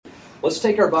Let's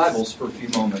take our Bibles for a few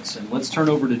moments and let's turn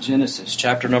over to Genesis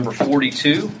chapter number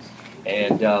 42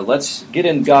 and let's get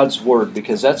in God's Word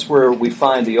because that's where we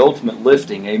find the ultimate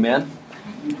lifting, amen?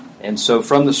 And so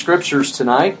from the Scriptures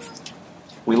tonight,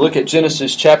 we look at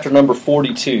Genesis chapter number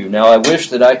 42. Now I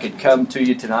wish that I could come to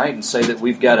you tonight and say that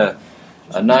we've got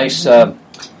a nice,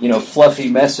 fluffy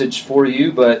message for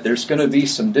you, but there's going to be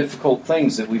some difficult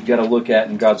things that we've got to look at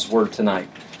in God's Word tonight.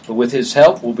 But with His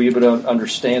help, we'll be able to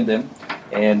understand them.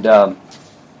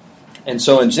 And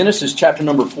so in Genesis chapter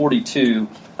number 42,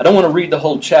 I don't want to read the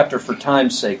whole chapter for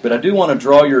time's sake, but I do want to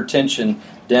draw your attention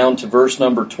down to verse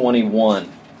number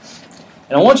 21.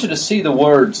 And I want you to see the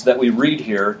words that we read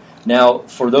here. Now,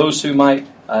 for those who might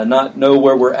not know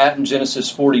where we're at in Genesis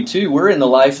 42, we're in the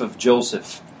life of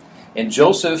Joseph. And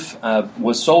Joseph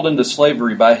was sold into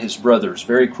slavery by his brothers.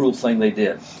 Very cruel thing they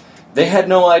did. They had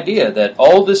no idea that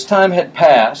all this time had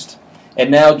passed, and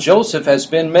now Joseph has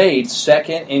been made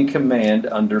second in command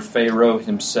under Pharaoh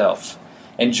himself.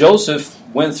 And Joseph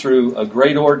went through a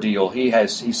great ordeal. He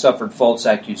suffered false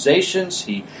accusations.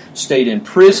 He stayed in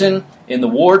prison in the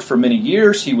ward for many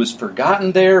years. He was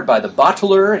forgotten there by the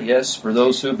butler. Yes, for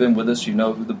those who have been with us, you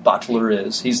know who the butler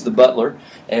is. He's the butler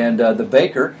and the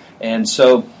baker. And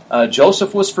so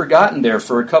Joseph was forgotten there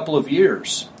for a couple of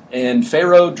years. And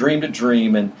Pharaoh dreamed a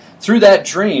dream, and through that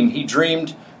dream, he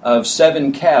dreamed of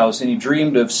 7 cows, and he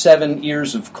dreamed of 7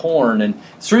 ears of corn. And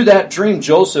through that dream,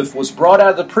 Joseph was brought out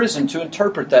of the prison to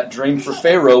interpret that dream for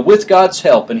Pharaoh with God's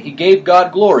help, and he gave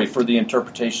God glory for the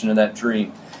interpretation of that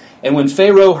dream. And when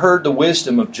Pharaoh heard the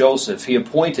wisdom of Joseph, he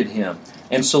appointed him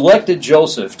and selected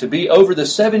Joseph to be over the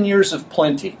 7 years of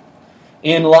plenty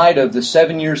in light of the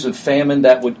 7 years of famine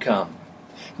that would come.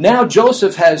 Now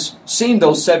Joseph has seen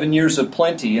those 7 years of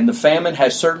plenty, and the famine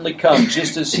has certainly come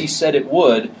just as he said it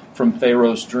would from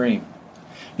Pharaoh's dream.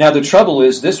 Now the trouble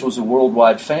is, this was a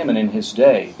worldwide famine in his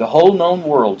day. The whole known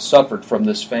world suffered from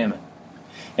this famine.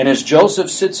 And as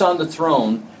Joseph sits on the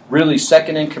throne, really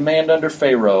second in command under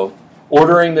Pharaoh,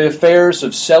 ordering the affairs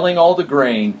of selling all the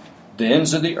grain, the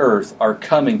ends of the earth are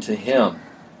coming to him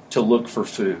to look for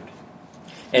food.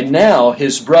 And now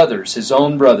his brothers, his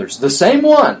own brothers, the same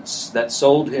ones that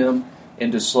sold him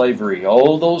into slavery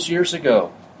all those years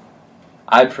ago.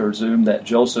 I presume that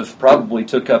Joseph probably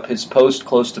took up his post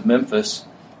close to Memphis,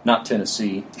 not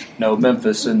Tennessee, no,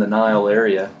 Memphis in the Nile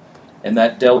area, and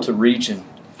that Delta region.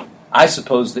 I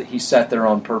suppose that he sat there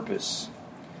on purpose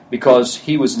because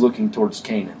he was looking towards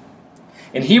Canaan.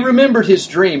 And he remembered his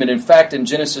dream, and in fact in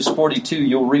Genesis 42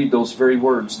 you'll read those very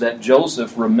words, that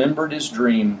Joseph remembered his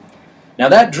dream. Now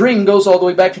that dream goes all the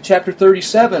way back to chapter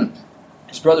 37.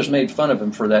 His brothers made fun of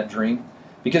him for that dream,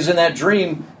 because in that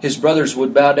dream his brothers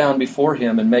would bow down before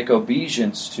him and make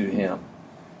obeisance to him.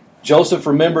 Joseph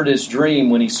remembered his dream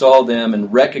when he saw them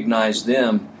and recognized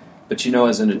them, but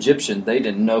as an Egyptian, they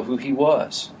didn't know who he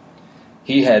was.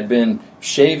 He had been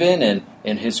shaven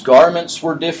and his garments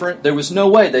were different. There was no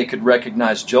way they could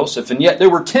recognize Joseph, and yet there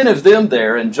were 10 of them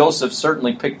there, and Joseph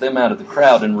certainly picked them out of the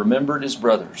crowd and remembered his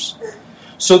brothers.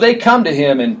 So they come to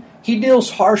him, and he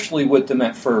deals harshly with them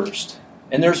at first.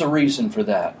 And there's a reason for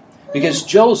that. Because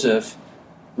Joseph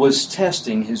was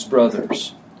testing his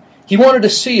brothers. He wanted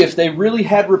to see if they really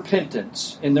had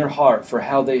repentance in their heart for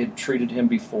how they had treated him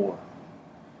before.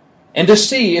 And to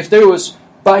see if there was,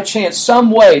 by chance,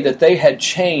 some way that they had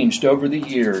changed over the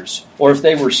years, or if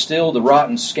they were still the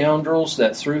rotten scoundrels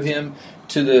that threw him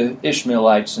to the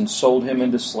Ishmaelites and sold him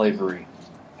into slavery.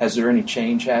 Has there any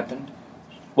change happened?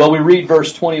 Well, we read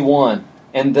verse 21,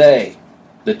 and they,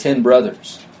 the 10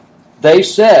 brothers, they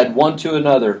said one to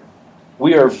another,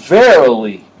 "We are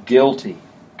verily guilty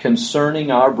concerning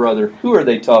our brother." Who are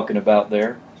they talking about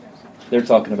there? They're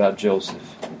talking about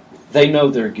Joseph. They know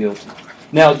they're guilty.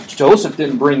 Now, Joseph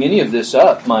didn't bring any of this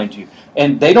up, mind you,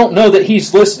 and they don't know that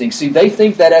he's listening. See, they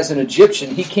think that as an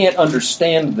Egyptian, he can't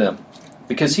understand them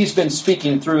because he's been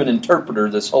speaking through an interpreter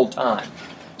this whole time.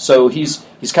 So he's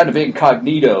kind of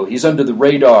incognito. He's under the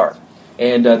radar.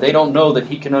 And they don't know that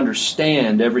he can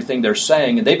understand everything they're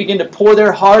saying. And they begin to pour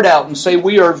their heart out and say,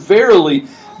 "We are verily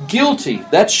guilty.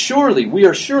 We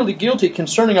are surely guilty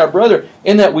concerning our brother,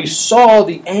 in that we saw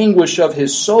the anguish of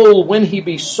his soul when he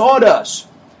besought us.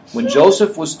 When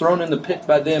Joseph was thrown in the pit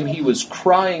by them, he was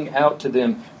crying out to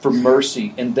them for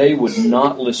mercy, and they would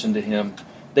not listen to him.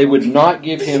 They would not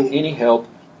give him any help,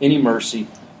 any mercy.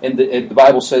 And the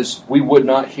Bible says, we would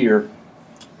not hear.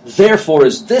 Therefore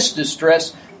is this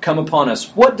distress come upon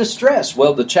us." What distress?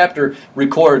 Well, the chapter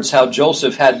records how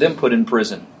Joseph had them put in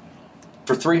prison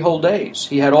for 3 whole days.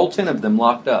 He had all 10 of them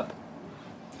locked up.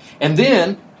 And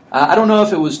then, I don't know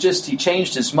if it was just he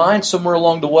changed his mind somewhere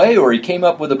along the way or he came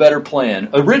up with a better plan.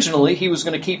 Originally, he was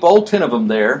going to keep all 10 of them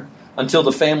there until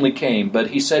the family came. But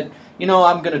he said,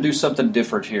 I'm going to do something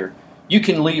different here. You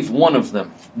can leave one of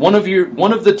them. One of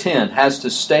the 10 has to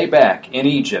stay back in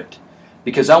Egypt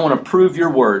because I want to prove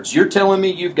your words. You're telling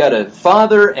me you've got a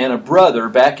father and a brother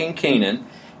back in Canaan,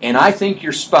 and I think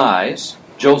you're spies.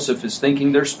 Joseph is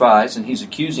thinking they're spies, and he's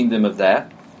accusing them of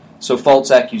that. So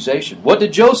false accusation. What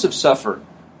did Joseph suffer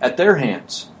at their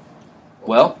hands?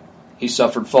 Well, he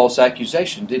suffered false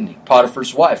accusation, didn't he?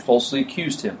 Potiphar's wife falsely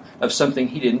accused him of something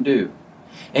he didn't do.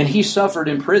 And he suffered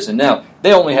in prison. Now,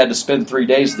 they only had to spend 3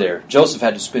 days there. Joseph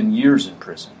had to spend years in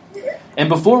prison. And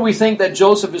before we think that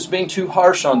Joseph is being too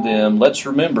harsh on them, let's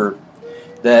remember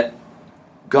that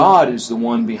God is the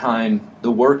one behind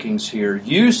the workings here,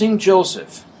 using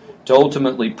Joseph to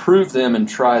ultimately prove them and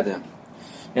try them.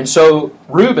 And so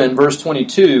Reuben, verse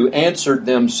 22, answered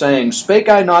them, saying, Spake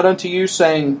I not unto you,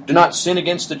 saying, Do not sin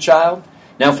against the child?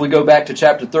 Now, if we go back to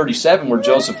chapter 37, where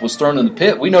Joseph was thrown in the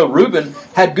pit, we know Reuben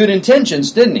had good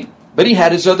intentions, didn't he? But he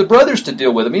had his other brothers to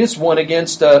deal with. I mean, it's 1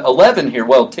 against 11 here.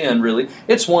 Well, 10, really.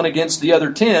 It's 1 against the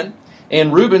other 10.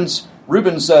 And Reuben's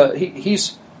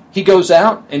he goes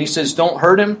out, and he says, Don't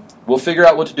hurt him. We'll figure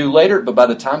out what to do later. But by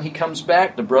the time he comes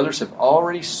back, the brothers have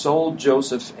already sold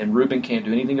Joseph, and Reuben can't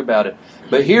do anything about it.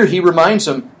 But here he reminds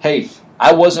them, hey,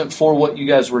 I wasn't for what you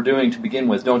guys were doing to begin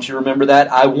with. Don't you remember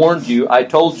that? I warned you. I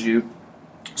told you.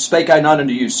 Spake I not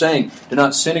unto you, saying, Do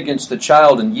not sin against the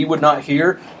child, and ye would not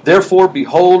hear? Therefore,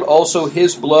 behold, also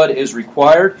his blood is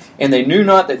required. And they knew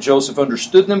not that Joseph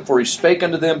understood them, for he spake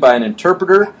unto them by an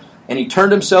interpreter. And he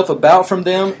turned himself about from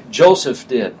them. Joseph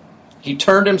did. He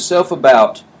turned himself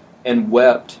about and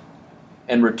wept,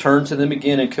 and returned to them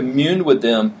again, and communed with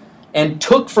them, and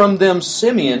took from them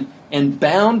Simeon, and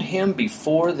bound him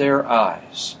before their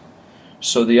eyes.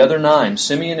 So the other 9,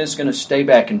 Simeon is going to stay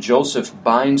back, and Joseph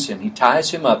binds him. He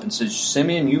ties him up and says,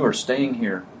 Simeon, you are staying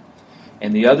here.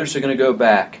 And the others are going to go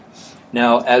back.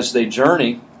 Now, as they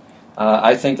journey,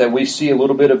 I think that we see a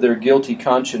little bit of their guilty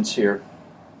conscience here.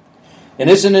 And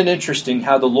isn't it interesting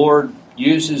how the Lord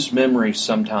uses memories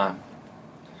sometime?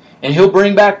 And He'll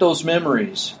bring back those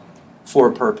memories for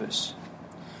a purpose.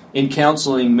 In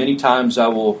counseling, many times I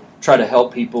will try to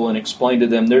help people and explain to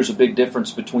them there's a big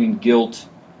difference between guilt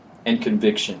and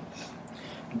conviction.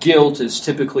 Guilt is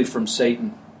typically from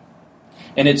Satan.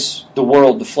 And it's the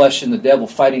world, the flesh, and the devil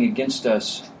fighting against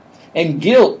us. And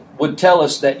guilt would tell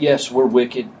us that, yes, we're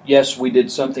wicked. Yes, we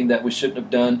did something that we shouldn't have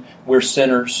done. We're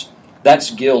sinners. That's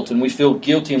guilt. And we feel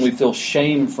guilty and we feel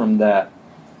shame from that.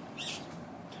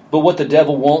 But what the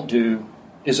devil won't do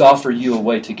is offer you a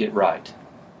way to get right.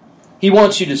 He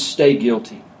wants you to stay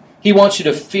guilty. He wants you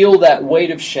to feel that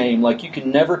weight of shame like you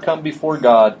can never come before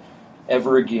God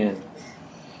ever again.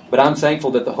 But I'm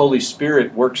thankful that the Holy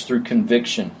Spirit works through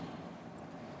conviction.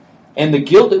 And the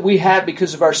guilt that we have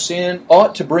because of our sin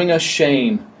ought to bring us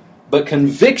shame. But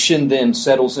conviction then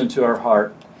settles into our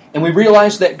heart. And we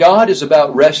realize that God is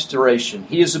about restoration.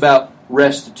 He is about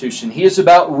restitution. He is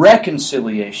about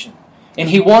reconciliation. And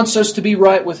He wants us to be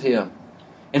right with Him.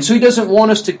 And so He doesn't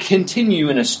want us to continue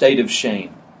in a state of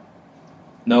shame.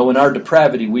 No, in our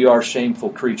depravity, we are shameful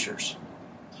creatures.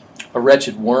 A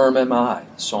wretched worm am I,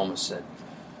 the psalmist said.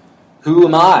 Who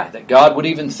am I that God would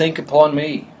even think upon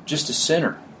me, just a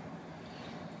sinner?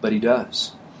 But He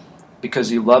does, because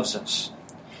He loves us.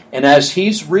 And as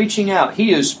He's reaching out,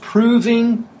 He is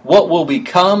proving what will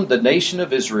become the nation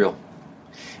of Israel.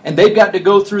 And they've got to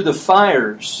go through the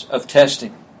fires of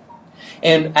testing.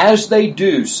 And as they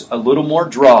do, a little more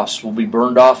dross will be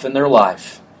burned off in their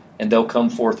life, and they'll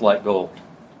come forth like gold.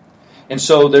 And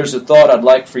so there's a thought I'd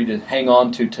like for you to hang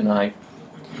on to tonight.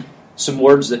 Some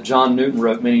words that John Newton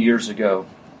wrote many years ago.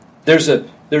 There's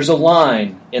a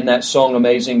line in that song,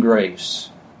 Amazing Grace.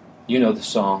 You know the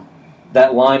song.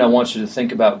 That line I want you to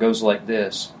think about goes like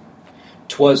this.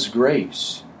 'Twas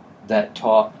grace that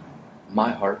taught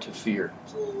my heart to fear.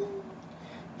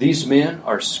 These men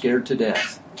are scared to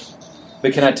death.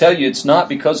 But can I tell you, it's not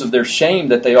because of their shame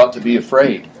that they ought to be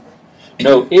afraid.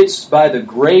 No, it's by the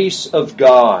grace of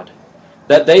God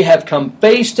that they have come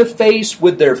face to face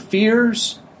with their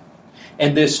fears,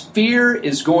 and this fear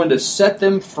is going to set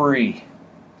them free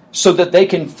so that they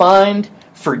can find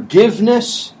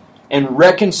forgiveness and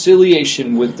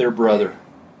reconciliation with their brother.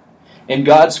 And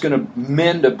God's going to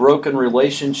mend a broken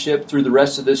relationship through the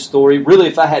rest of this story. Really,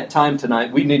 if I had time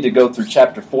tonight, we need to go through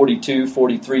chapter 42,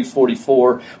 43,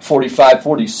 44, 45,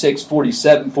 46,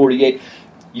 47, 48.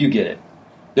 You get it.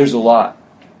 There's a lot.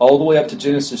 All the way up to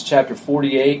Genesis chapter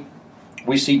 48,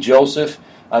 we see Joseph.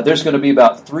 There's going to be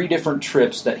about 3 different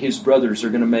trips that his brothers are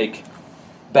going to make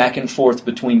back and forth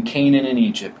between Canaan and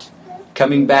Egypt,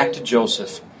 coming back to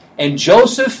Joseph. And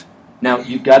Joseph, now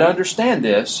you've got to understand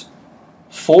this,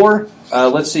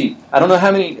 let's see, I don't know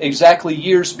how many exactly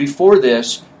years before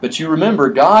this, but you remember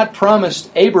God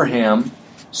promised Abraham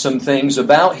some things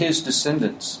about his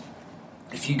descendants.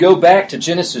 If you go back to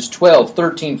Genesis 12,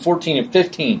 13, 14, and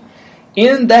 15,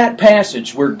 in that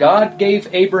passage where God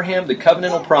gave Abraham the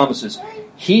covenantal promises,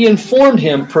 He informed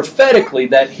him prophetically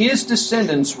that his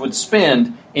descendants would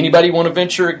spend, anybody want to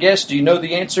venture a guess? Do you know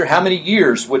the answer? How many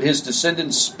years would his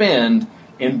descendants spend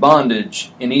in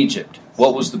bondage in Egypt?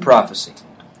 What was the prophecy?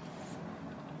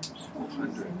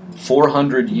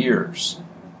 400 years.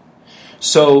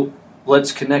 So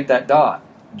let's connect that dot.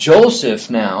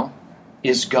 Joseph now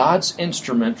is God's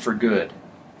instrument for good.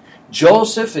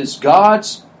 Joseph is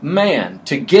God's man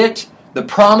to get the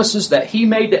promises that he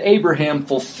made to Abraham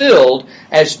fulfilled,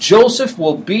 as Joseph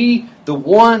will be the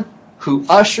one who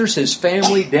ushers his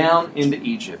family down into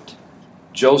Egypt.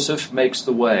 Joseph makes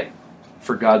the way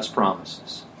for God's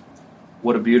promises.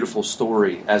 What a beautiful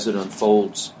story as it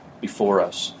unfolds before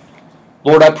us.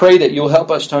 Lord, I pray that you'll help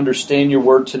us to understand your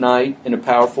word tonight in a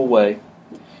powerful way.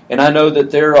 And I know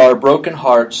that there are broken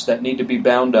hearts that need to be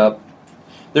bound up.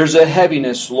 There's a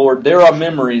heaviness, Lord. There are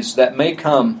memories that may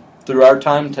come through our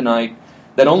time tonight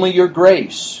that only your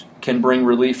grace can bring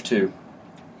relief to.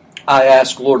 I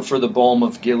ask, Lord, for the balm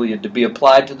of Gilead to be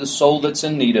applied to the soul that's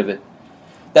in need of it.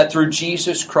 That through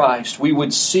Jesus Christ we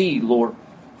would see, Lord,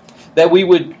 that we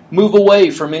would move away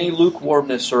from any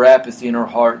lukewarmness or apathy in our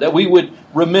heart, that we would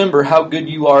remember how good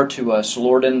you are to us,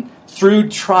 Lord, and through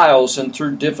trials and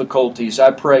through difficulties,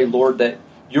 I pray, Lord, that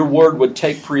your word would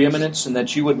take preeminence and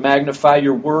that you would magnify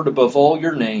your word above all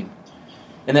your name,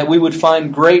 and that we would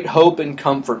find great hope and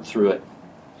comfort through it.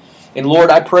 And Lord,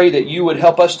 I pray that you would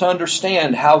help us to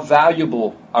understand how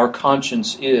valuable our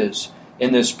conscience is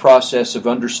in this process of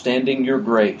understanding your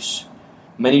grace.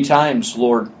 Many times,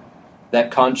 Lord,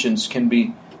 that conscience can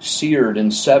be seared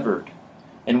and severed,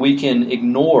 and we can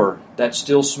ignore that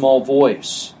still small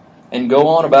voice and go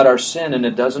on about our sin, and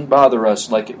it doesn't bother us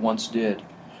like it once did.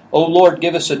 Oh Lord,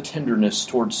 give us a tenderness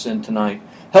towards sin tonight.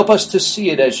 Help us to see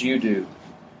it as you do,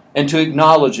 and to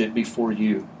acknowledge it before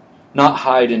you, not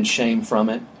hide in shame from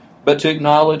it, but to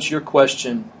acknowledge your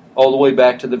question all the way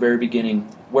back to the very beginning.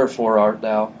 Wherefore art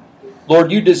thou?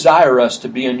 Lord, you desire us to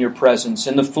be in your presence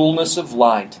in the fullness of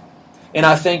light. And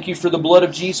I thank you for the blood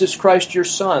of Jesus Christ, your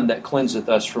Son, that cleanseth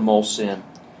us from all sin.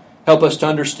 Help us to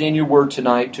understand your word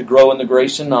tonight, to grow in the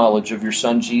grace and knowledge of your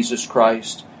Son, Jesus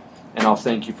Christ. And I'll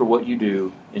thank you for what you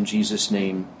do. In Jesus'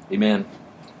 name, amen.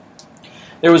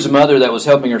 There was a mother that was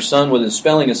helping her son with his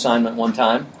spelling assignment one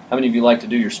time. How many of you like to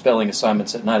do your spelling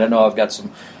assignments at night? I know I've got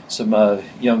some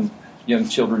young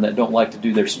children that don't like to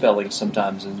do their spelling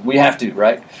sometimes. And we have to,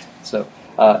 right? So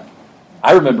I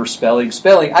remember spelling.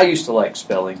 I used to like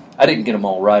spelling. I didn't get them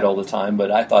all right all the time, but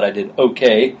I thought I did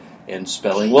okay in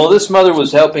spelling. Well, this mother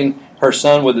was helping her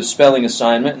son with his spelling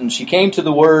assignment, and she came to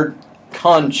the word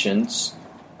conscience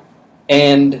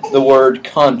and the word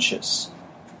conscious.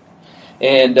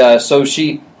 And so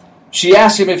she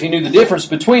asked him if he knew the difference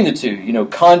between the two. You know,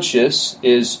 conscious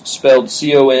is spelled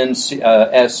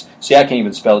C-O-N-S. See, I can't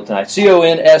even spell it tonight.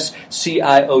 C-O-N-S-C-I-O-U-S.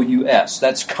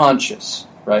 That's conscious,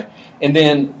 right? And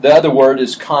then the other word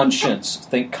is conscience.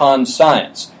 Think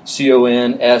conscience.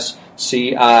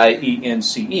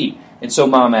 C-O-N-S-C-I-E-N-C-E. And so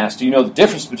Mom asked, do you know the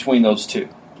difference between those two?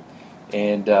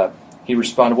 And he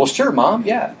responded, well, sure, Mom,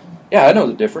 yeah. Yeah, I know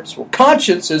the difference. Well,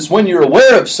 conscience is when you're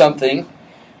aware of something,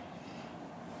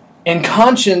 and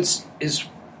conscience is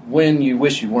when you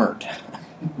wish you weren't.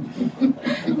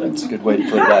 That's a good way to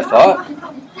put it, I thought.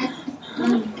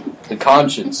 The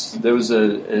conscience. There was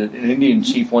an Indian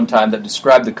chief one time that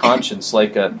described the conscience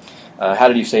like how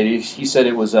did he say it? He said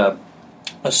it was like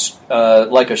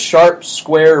a sharp,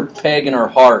 square peg in our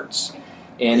hearts.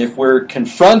 And if we're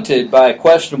confronted by a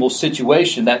questionable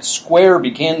situation, that square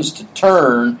begins to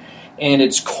turn, and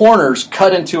its corners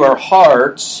cut into our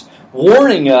hearts,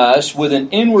 warning us with an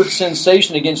inward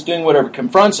sensation against doing whatever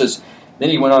confronts us. Then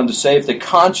he went on to say, if the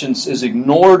conscience is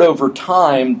ignored over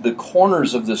time, the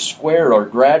corners of the square are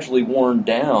gradually worn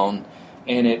down,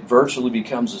 and it virtually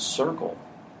becomes a circle.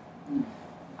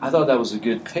 I thought that was a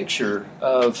good picture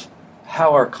of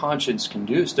how our conscience can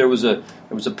do this. There was a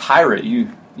pirate. You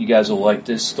guys will like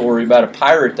this story about a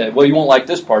pirate that, well, you won't like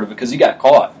this part of it because he got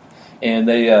caught. And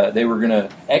they were going to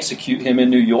execute him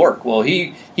in New York. Well,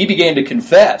 he began to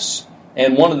confess.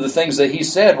 And one of the things that he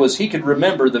said was he could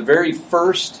remember the very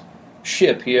first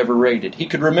ship he ever raided. He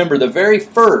could remember the very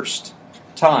first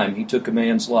time he took a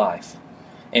man's life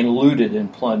and looted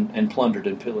and plundered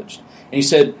and pillaged. And he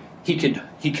said he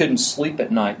couldn't sleep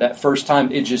at night. That first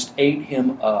time, it just ate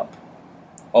him up.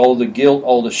 All the guilt,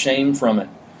 all the shame from it.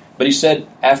 But he said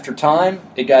after time,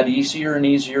 it got easier and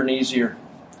easier and easier.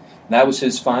 That was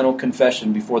his final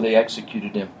confession before they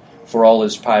executed him for all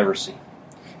his piracy.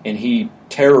 And he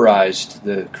terrorized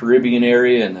the Caribbean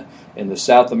area and the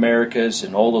South Americas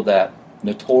and all of that.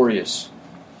 Notorious.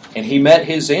 And he met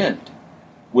his end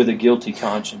with a guilty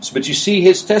conscience. But you see,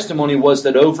 his testimony was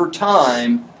that over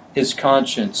time, his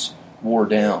conscience wore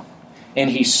down. And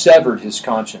he severed his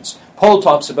conscience. Paul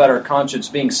talks about our conscience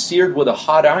being seared with a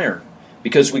hot iron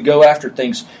because we go after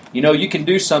things. You know, you can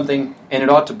do something and it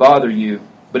ought to bother you,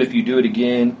 but if you do it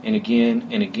again and again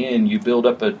and again, you build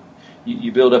up a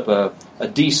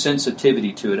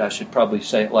desensitivity to it. I should probably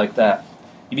say it like that.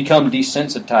 You become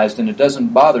desensitized and it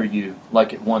doesn't bother you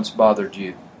like it once bothered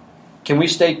you. Can we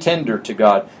stay tender to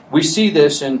God? We see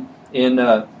this in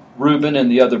Reuben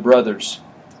and the other brothers.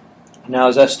 Now,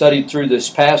 as I studied through this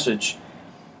passage,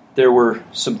 there were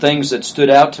some things that stood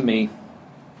out to me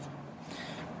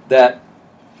that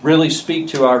really speak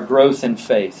to our growth in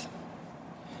faith.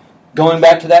 Going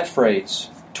back to that phrase,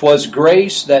 "'Twas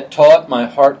grace that taught my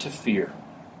heart to fear."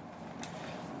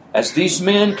 As these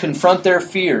men confront their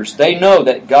fears, they know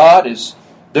that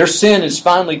their sin is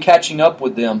finally catching up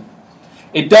with them.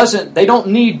 They don't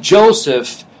need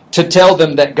Joseph to tell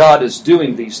them that God is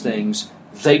doing these things.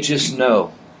 They just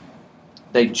know.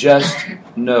 They just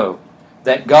know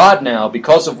that God now,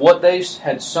 because of what they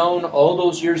had sown all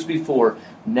those years before,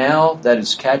 now that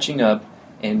is catching up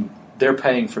and they're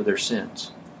paying for their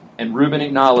sins. And Reuben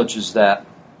acknowledges that.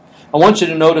 I want you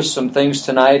to notice some things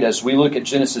tonight as we look at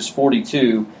Genesis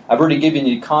 42. I've already given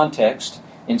you context,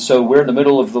 and so we're in the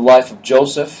middle of the life of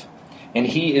Joseph. And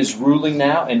he is ruling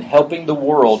now and helping the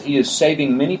world. He is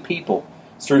saving many people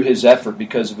through his effort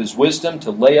because of his wisdom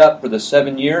to lay up for the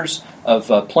 7 years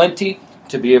of plenty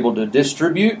to be able to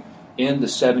distribute in the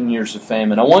 7 years of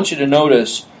famine. I want you to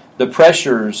notice the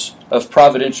pressures of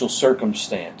providential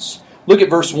circumstance. Look at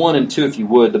verse 1 and 2 if you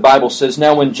would. The Bible says,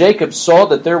 "Now when Jacob saw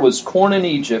that there was corn in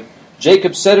Egypt,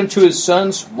 Jacob said unto his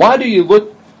sons, Why do you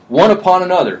look one upon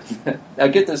another?" Now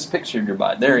get this picture in your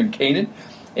mind. They're in Canaan.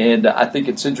 And I think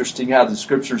it's interesting how the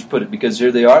Scriptures put it, because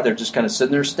here they are, they're just kind of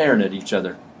sitting there staring at each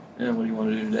other. "Yeah, what do you want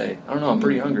to do today?" "I don't know, I'm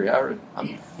pretty hungry."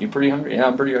 "You pretty hungry?" "Yeah,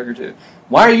 I'm pretty hungry too."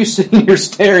 Why are you sitting here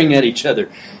staring at each other?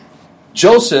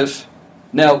 Joseph,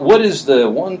 now what is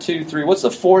what's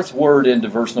the fourth word into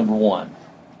verse number 1?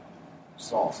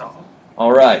 Saw.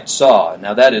 All right, saw.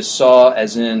 Now that is saw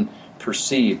as in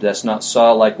perceived. That's not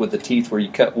saw like with the teeth where you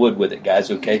cut wood with it, guys,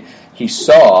 okay? He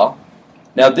saw.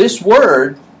 Now this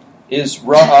word is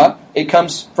ra'ah. It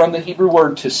comes from the Hebrew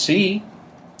word to see,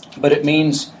 but it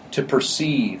means to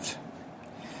perceive.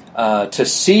 To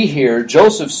see here,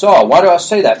 Joseph saw. Why do I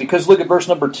say that? Because look at verse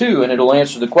number 2, and it'll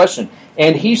answer the question.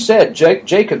 "And he said,"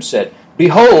 Jacob said,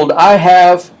 "Behold, I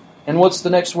have," and what's the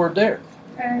next word there?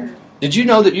 Heard. Did you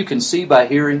know that you can see by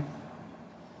hearing?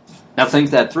 Now think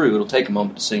that through. It'll take a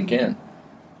moment to sink in.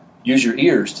 Use your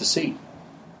ears to see.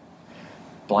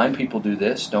 Blind people do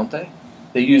this, don't they?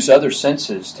 They use other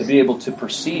senses to be able to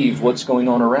perceive what's going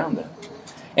on around them.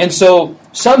 And so,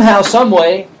 somehow, some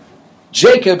way,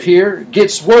 Jacob here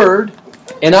gets word,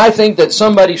 and I think that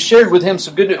somebody shared with him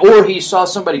some good news, or he saw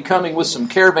somebody coming with some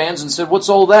caravans and said, "What's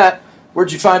all that?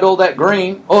 Where'd you find all that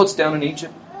grain?" "Oh, it's down in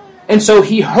Egypt." And so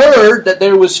he heard that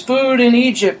there was food in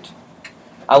Egypt.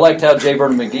 I liked how J.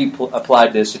 Vernon McGee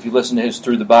applied this. If you listen to his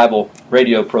Through the Bible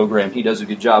radio program, he does a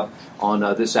good job on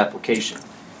this application.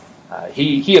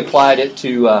 He applied it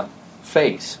to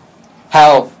faith.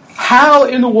 How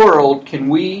in the world can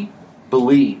we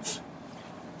believe?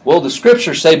 Well, the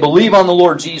Scriptures say, "Believe on the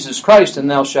Lord Jesus Christ and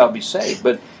thou shalt be saved."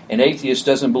 But an atheist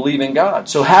doesn't believe in God.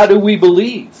 So how do we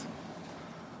believe?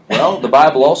 Well, the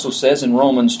Bible also says in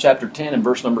Romans chapter 10 and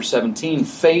verse number 17,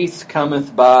 "Faith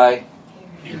cometh by,"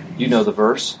 you know the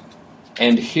verse,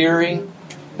 "and hearing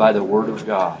by the word of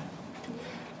God."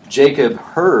 Jacob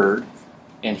heard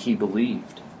and he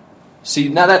believed. See,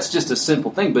 now that's just a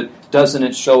simple thing, but doesn't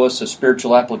it show us a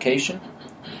spiritual application?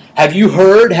 Have you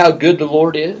heard how good the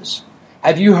Lord is?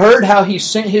 Have you heard how He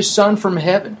sent His Son from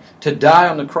heaven to die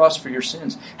on the cross for your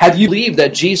sins? Have you believed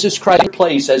that Jesus Christ took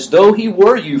place as though He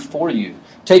were you for you,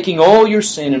 taking all your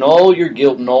sin and all your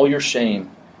guilt and all your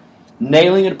shame,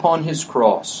 nailing it upon His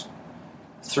cross?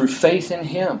 Through faith in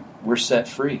Him, we're set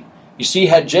free. You see,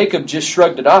 had Jacob just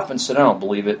shrugged it off and said, "I don't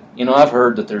believe it. You know, I've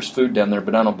heard that there's food down there,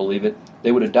 but I don't believe it,"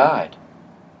 they would have died.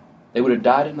 They would have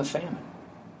died in the famine.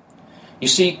 You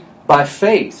see, by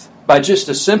faith, by just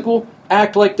a simple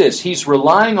act like this, he's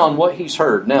relying on what he's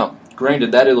heard. Now,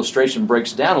 granted, that illustration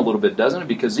breaks down a little bit, doesn't it?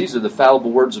 Because these are the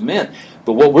fallible words of men.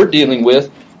 But what we're dealing with,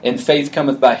 and faith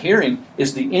cometh by hearing,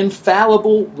 is the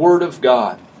infallible Word of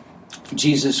God.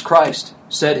 Jesus Christ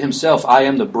said Himself, "I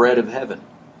am the bread of heaven."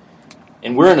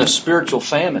 And we're in a spiritual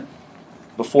famine.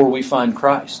 before we find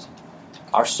Christ.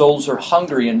 Our souls are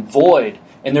hungry and void,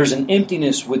 and there's an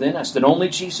emptiness within us that only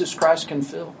Jesus Christ can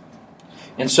fill.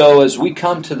 And so as we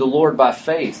come to the Lord by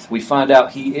faith, we find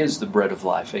out He is the bread of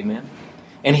life. Amen?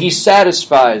 And He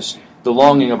satisfies the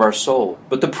longing of our soul.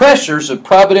 But the pressures of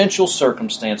providential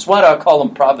circumstance, why do I call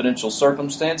them providential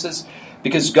circumstances?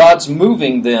 Because God's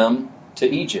moving them to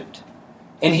Egypt.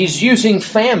 And He's using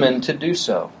famine to do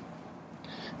so.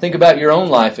 Think about your own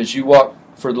life as you walk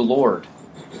for the Lord.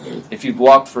 If you've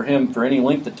walked for Him for any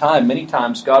length of time, many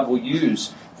times God will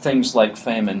use things like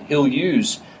famine. He'll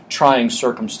use trying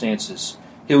circumstances.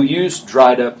 He'll use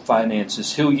dried up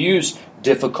finances. He'll use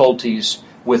difficulties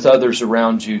with others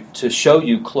around you to show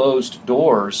you closed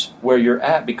doors where you're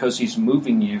at because He's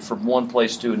moving you from one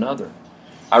place to another.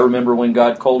 I remember when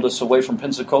God called us away from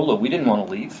Pensacola, we didn't want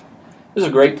to leave. It was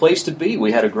a great place to be.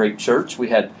 We had a great church. We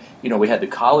had the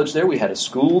college there. We had a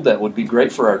school that would be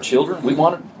great for our children.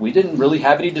 We didn't really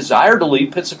have any desire to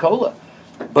leave Pensacola.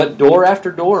 But door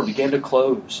after door began to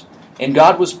close. And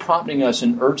God was prompting us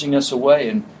and urging us away.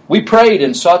 And we prayed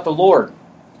and sought the Lord.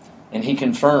 And He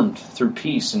confirmed through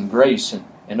peace and grace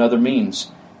and other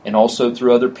means, and also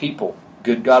through other people,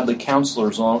 good godly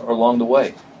counselors along the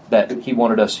way, that He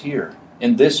wanted us here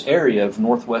in this area of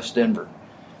northwest Denver.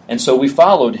 And so we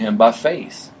followed Him by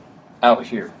faith out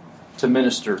here to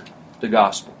minister the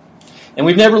gospel. And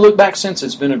we've never looked back since.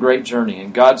 It's been a great journey,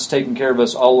 and God's taken care of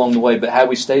us all along the way. But had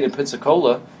we stayed in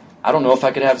Pensacola, I don't know if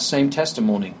I could have the same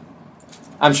testimony.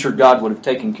 I'm sure God would have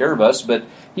taken care of us, but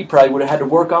He probably would have had to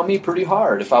work on me pretty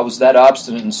hard if I was that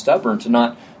obstinate and stubborn to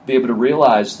not be able to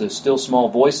realize the still small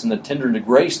voice and the tender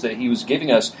grace that He was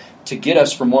giving us to get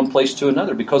us from one place to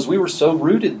another, because we were so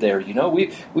rooted there.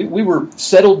 We were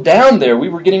settled down there. We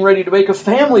were getting ready to make a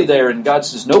family there, and God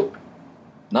says, nope,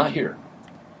 not here.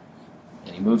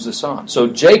 And He moves us on. So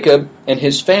Jacob and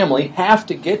his family have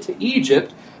to get to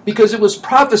Egypt because it was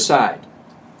prophesied,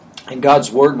 and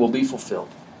God's word will be fulfilled.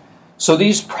 So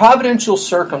these providential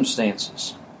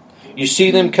circumstances, you see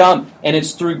them come, and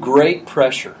it's through great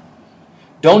pressure.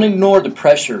 Don't ignore the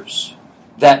pressures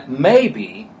that may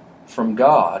be from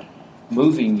God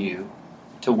moving you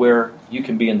to where you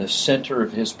can be in the center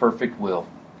of His perfect will.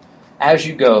 As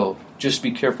you go, just be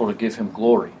careful to give Him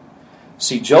glory.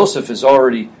 See, Joseph is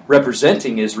already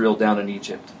representing Israel down in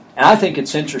Egypt. And I think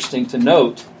it's interesting to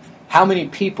note how many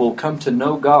people come to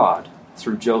know God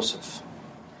through Joseph.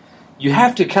 You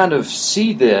have to kind of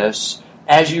see this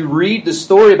as you read the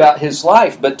story about his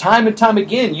life. But time and time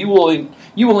again, you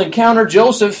will encounter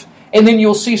Joseph, and then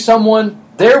you'll see someone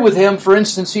there with him. For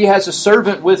instance, he has a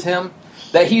servant with him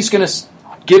that he's going to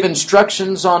give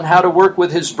instructions on how to work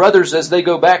with his brothers as they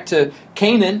go back to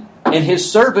Canaan. And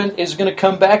his servant is going to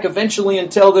come back eventually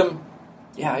and tell them,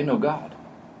 yeah, I know God.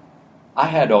 I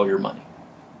had all your money.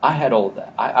 I had all of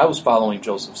that. I was following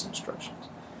Joseph's instructions.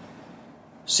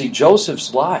 See,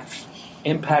 Joseph's life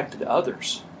impacted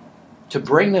others to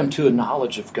bring them to a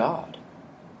knowledge of God.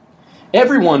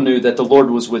 Everyone knew that the Lord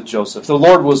was with Joseph. The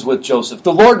Lord was with Joseph.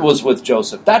 The Lord was with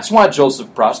Joseph. That's why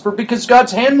Joseph prospered, because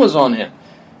God's hand was on him.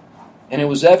 And it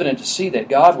was evident to see that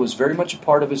God was very much a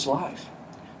part of his life.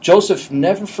 Joseph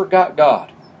never forgot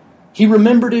God. He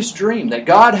remembered his dream that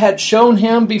God had shown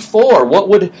him before what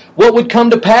would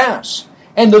come to pass.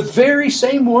 And the very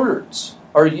same words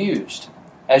are used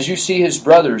as you see his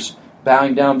brothers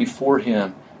bowing down before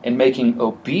him and making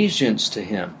obeisance to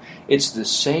him. It's the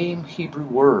same Hebrew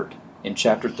word in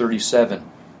chapter 37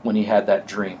 when he had that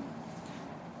dream.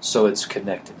 So it's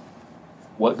connected.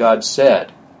 What God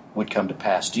said would come to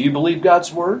pass. Do you believe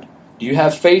God's word? Do you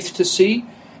have faith to see?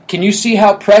 Can you see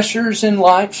how pressures in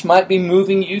life might be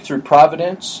moving you through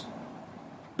providence?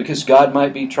 Because God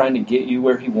might be trying to get you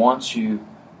where He wants you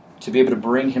to be able to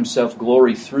bring Himself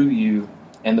glory through you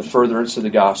and the furtherance of the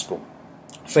gospel.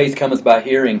 Faith cometh by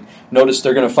hearing. Notice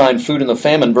they're going to find food in the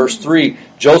famine. Verse 3,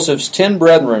 Joseph's 10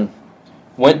 brethren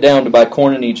went down to buy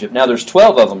corn in Egypt. Now there's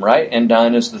 12 of them, right? And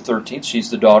Dinah is the 13th. She's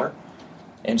the daughter.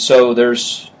 And so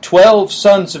there's 12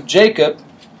 sons of Jacob.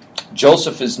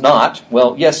 Joseph is not.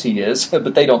 Well, yes, he is,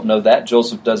 but they don't know that.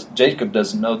 Jacob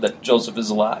doesn't know that Joseph is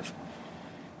alive.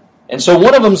 And so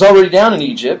one of them's already down in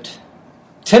Egypt.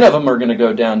 10 of them are going to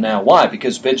go down now. Why?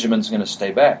 Because Benjamin's going to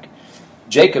stay back.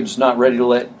 Jacob's not ready to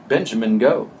let Benjamin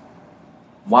go.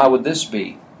 Why would this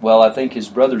be? Well, I think his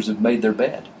brothers have made their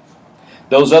bed.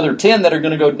 Those other 10 that are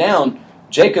going to go down,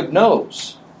 Jacob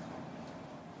knows.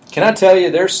 Can I tell you,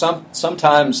 there's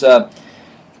sometimes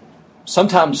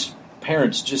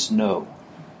parents just know.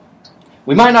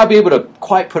 We might not be able to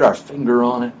quite put our finger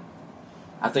on it.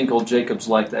 I think old Jacob's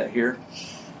like that here.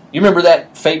 You remember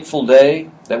that fateful day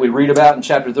that we read about in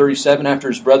chapter 37 after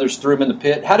his brothers threw him in the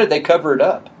pit? How did they cover it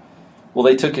up? Well,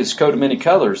 they took his coat of many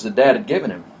colors that Dad had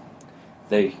given him.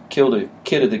 They killed a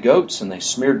kid of the goats and they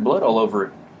smeared blood all over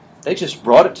it. They just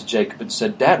brought it to Jacob and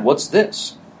said, Dad, what's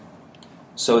this?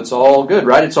 So it's all good,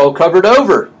 right? It's all covered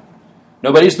over.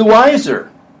 Nobody's the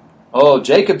wiser. Oh,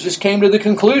 Jacob just came to the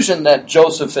conclusion that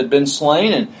Joseph had been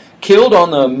slain and killed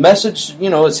on the message,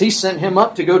 as he sent him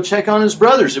up to go check on his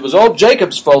brothers. It was all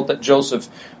Jacob's fault that Joseph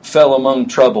fell among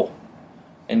trouble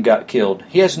and got killed.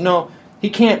 He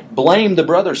can't blame the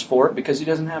brothers for it because he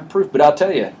doesn't have proof. But I'll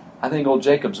tell you, I think old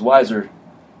Jacob's wiser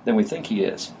than we think he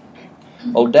is.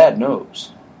 Old Dad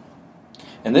knows.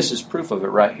 And this is proof of it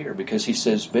right here because he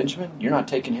says, Benjamin, you're not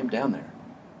taking him down there.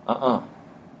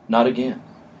 Not again.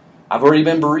 I've already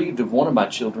been bereaved of one of my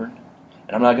children,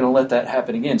 and I'm not going to let that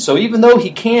happen again. So even though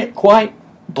he can't quite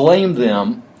blame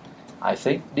them, I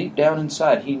think deep down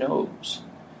inside he knows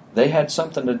they had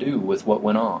something to do with what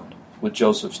went on with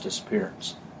Joseph's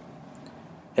disappearance.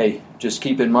 Hey, just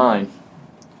keep in mind,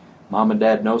 Mom and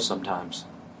Dad know sometimes.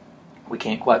 We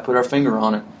can't quite put our finger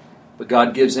on it, but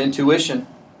God gives intuition,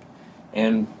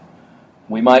 and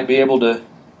we might be able to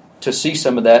see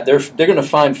some of that. They're going to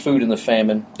find food in the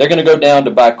famine. They're going to go down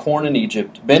to buy corn in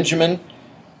Egypt. Benjamin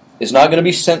is not going to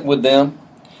be sent with them.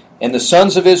 And the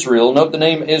sons of Israel, note the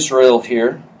name Israel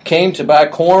here, came to buy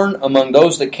corn among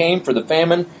those that came, for the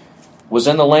famine was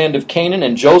in the land of Canaan,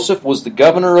 and Joseph was the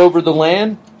governor over the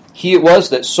land. He it was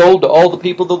that sold to all the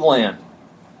people of the land.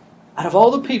 Out of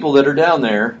all the people that are down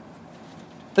there,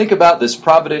 think about this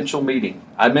providential meeting.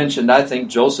 I mentioned I think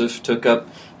Joseph took up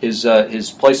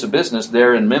his place of business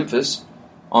there in Memphis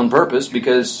on purpose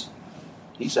because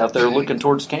he's out there looking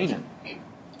towards Canaan.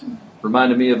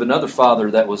 Reminded me of another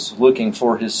father that was looking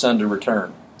for his son to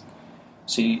return.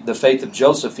 See, the faith of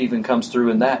Joseph even comes through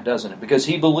in that, doesn't it? Because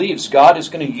he believes God is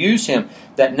going to use him,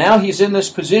 that now he's in this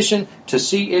position to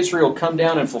see Israel come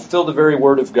down and fulfill the very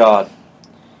word of God.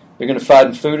 They're going to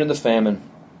find food in the famine.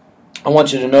 I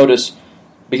want you to notice,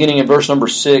 beginning in verse number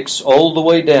 6, all the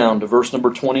way down to verse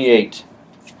number 28,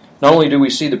 not only do we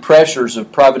see the pressures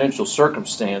of providential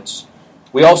circumstance,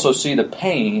 we also see the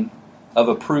pain of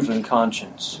a proven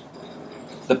conscience.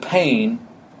 The pain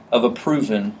of a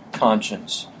proven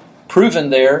conscience.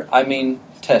 Proven there, I mean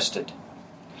tested.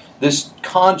 This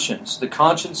conscience, the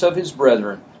conscience of his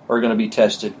brethren, are going to be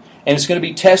tested. And it's going to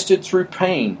be tested through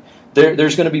pain.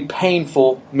 There's going to be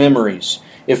painful memories.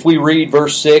 If we read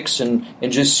verse 6 and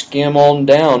just skim on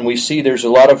down, we see there's a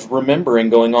lot of remembering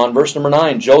going on. Verse number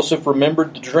 9, Joseph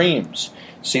remembered the dreams.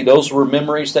 See, those were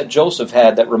memories that Joseph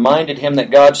had that reminded him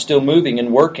that God's still moving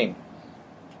and working.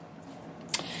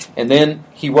 And then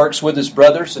he works with his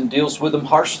brothers and deals with them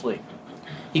harshly.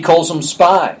 He calls them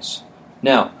spies.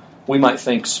 Now, we might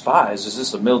think spies, is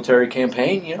this a military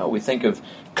campaign? We think of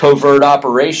covert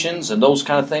operations and those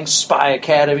kind of things, Spy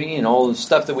Academy and all the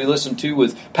stuff that we listen to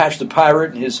with Patch the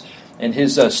Pirate and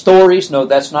his stories. No,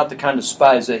 that's not the kind of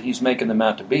spies that he's making them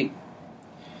out to be.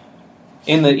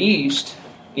 In the East,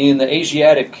 in the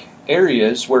Asiatic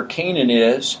areas where Canaan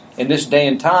is, in this day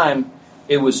and time,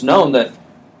 it was known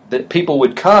that people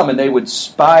would come and they would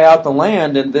spy out the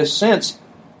land in this sense.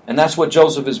 And that's what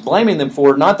Joseph is blaming them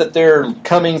for. Not that they're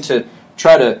coming to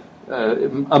try to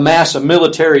amass a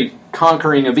military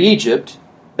conquering of Egypt.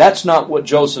 That's not what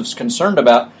Joseph's concerned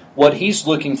about. What he's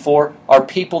looking for are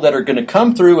people that are going to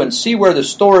come through and see where the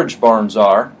storage barns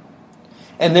are.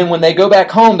 And then when they go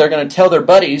back home, they're going to tell their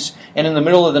buddies. And in the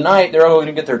middle of the night, they're all going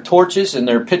to get their torches and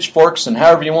their pitchforks and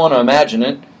however you want to imagine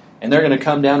it. And they're going to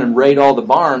come down and raid all the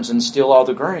barns and steal all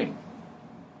the grain.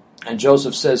 And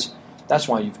Joseph says, that's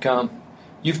why you've come.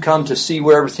 You've come to see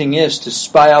where everything is, to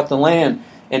spy out the land,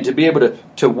 and to be able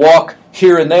to walk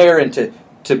here and there, and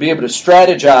to be able to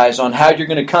strategize on how you're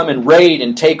going to come and raid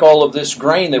and take all of this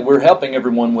grain that we're helping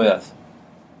everyone with.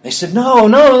 They said,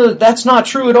 no, that's not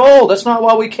true at all. That's not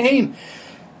why we came.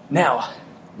 Now,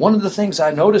 one of the things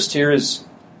I noticed here is,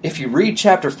 if you read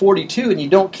chapter 42 and you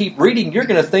don't keep reading, you're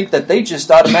going to think that they just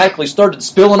automatically started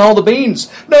spilling all the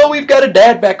beans. No, we've got a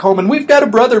dad back home, and we've got a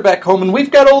brother back home, and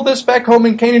we've got all this back home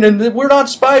in Canaan, and we're not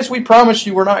spies. We promise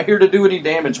you we're not here to do any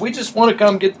damage. We just want to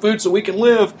come get food so we can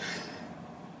live.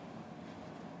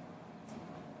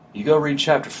 You go read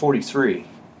chapter 43,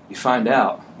 you find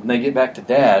out, when they get back to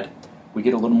Dad, we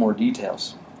get a little more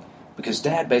details. Because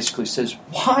Dad basically says,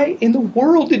 why in the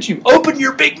world did you open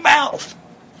your big mouth?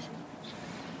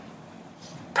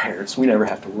 Parents, we never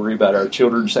have to worry about our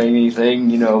children saying anything,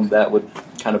 that would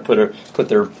kind of put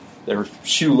their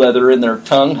shoe leather in their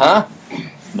tongue, huh?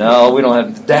 No, we don't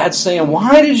have. Dad's saying,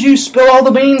 why did you spill all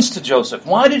the beans to Joseph?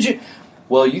 Why did you?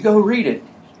 Well, you go read it.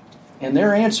 And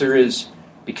their answer is,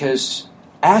 because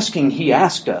he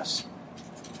asked us.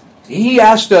 He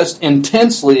asked us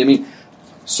intensely.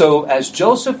 So as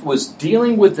Joseph was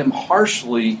dealing with them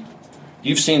harshly,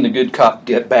 you've seen the good cop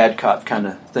get bad cop kind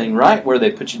of thing, right? Where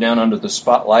they put you down under the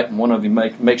spotlight and one of you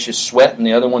makes you sweat and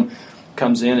the other one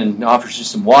comes in and offers you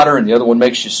some water and the other one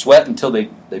makes you sweat until they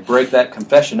break that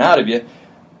confession out of you.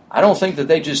 I don't think that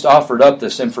they just offered up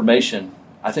this information.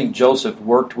 I think Joseph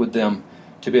worked with them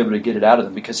to be able to get it out of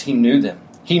them because he knew them.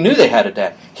 He knew they had a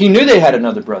dad. He knew they had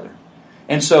another brother.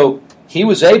 And so he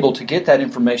was able to get that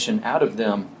information out of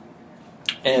them,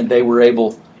 and they were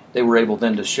able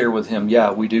then to share with him,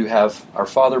 yeah, we do have our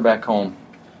father back home.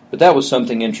 But that was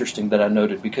something interesting that I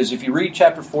noted, because if you read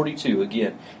chapter 42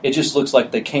 again, it just looks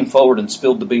like they came forward and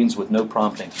spilled the beans with no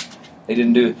prompting.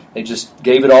 They just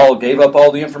gave up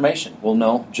all the information. Well,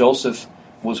 no, Joseph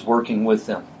was working with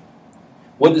them.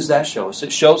 What does that show us?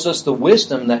 It shows us the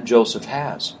wisdom that Joseph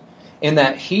has, in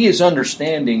that he is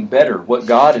understanding better what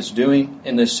God is doing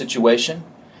in this situation.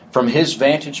 From his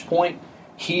vantage point,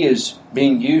 he is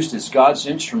being used as God's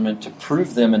instrument to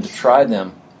prove them and to try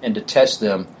them and to test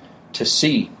them to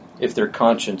see if their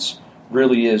conscience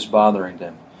really is bothering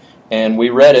them. And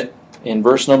we read it in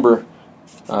verse number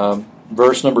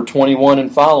 21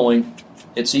 and following.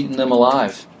 It's eaten them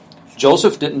alive.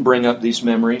 Joseph didn't bring up these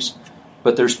memories,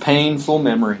 but there's painful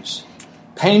memories.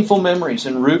 Painful memories.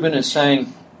 And Reuben is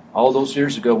saying, all those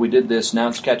years ago we did this, now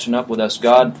it's catching up with us.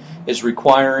 God is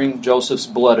requiring Joseph's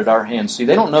blood at our hands. See,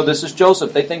 they don't know this is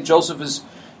Joseph. They think Joseph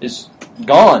is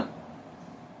gone.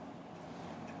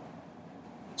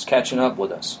 It's catching up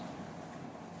with us.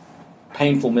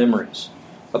 Painful memories.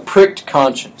 A pricked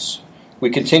conscience. We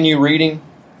continue reading.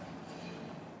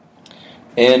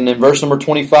 And in verse number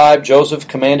 25, Joseph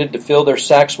commanded to fill their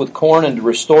sacks with corn and to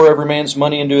restore every man's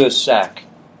money into his sack.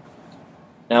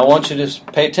 Now I want you to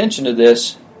pay attention to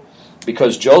this,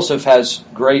 because Joseph has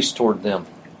grace toward them.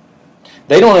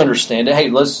 They don't understand it. Hey,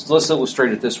 let's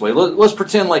illustrate it this way. Let's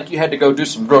pretend like you had to go do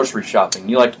some grocery shopping.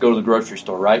 You like to go to the grocery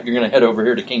store, right? You're going to head over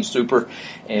here to King Super,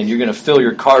 and you're going to fill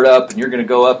your cart up, and you're going to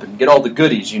go up and get all the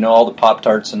goodies. You know, all the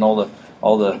Pop-Tarts and all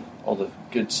the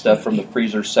good stuff from the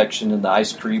freezer section and the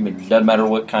ice cream. And it doesn't matter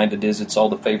what kind it is; it's all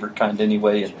the favorite kind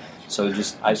anyway. And so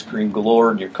just ice cream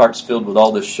galore, and your cart's filled with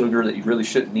all this sugar that you really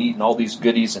shouldn't eat, and all these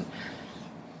goodies. And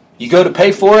you go to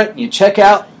pay for it, and you check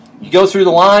out. You go through the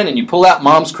line, and you pull out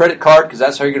Mom's credit card, because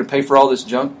that's how you're going to pay for all this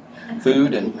junk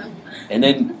food. And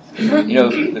then, you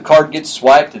know, the card gets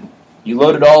swiped, and you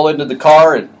load it all into the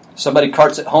car, and somebody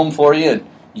carts it home for you, and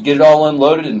you get it all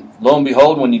unloaded, and lo and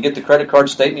behold, when you get the credit card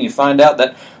statement, you find out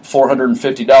that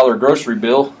 $450 grocery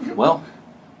bill, well,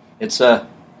 it's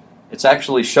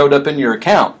actually showed up in your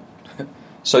account.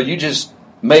 So you just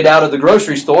made out of the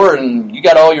grocery store, and you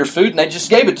got all your food, and they just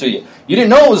gave it to you. You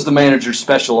didn't know it was the manager's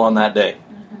special on that day.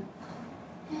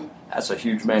 That's a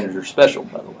huge manager special,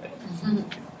 by the way.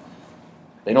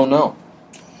 They don't know.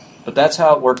 But that's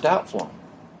how it worked out for them.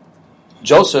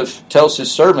 Joseph tells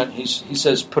his servant, he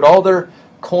says, put all their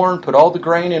corn, put all the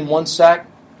grain in one sack,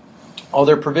 all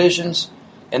their provisions,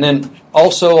 and then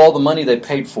also all the money they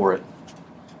paid for it,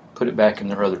 put it back in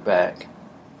their other bag.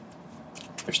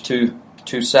 There's two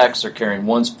sacks they're carrying.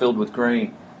 One's filled with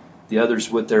grain, the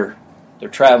other's with their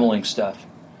traveling stuff.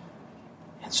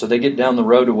 And so they get down the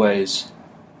road a ways,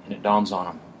 and it dawns on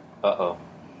them, uh-oh,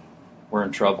 we're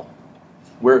in trouble.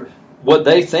 What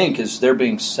they think is they're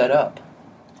being set up.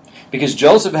 Because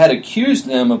Joseph had accused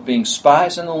them of being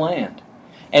spies in the land.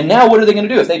 And now what are they going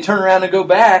to do? If they turn around and go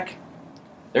back,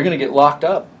 they're going to get locked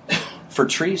up for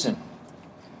treason.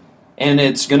 And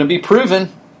it's going to be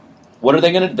proven. What are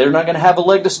they going to do? They're not going to have a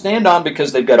leg to stand on,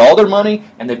 because they've got all their money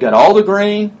and they've got all the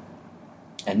grain,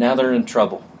 and now they're in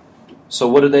trouble. So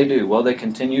what do? Well, they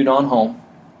continued on home,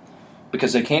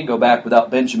 because they can't go back without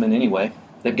Benjamin anyway.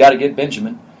 They've got to get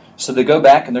Benjamin. So they go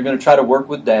back and they're going to try to work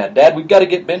with Dad. Dad, we've got to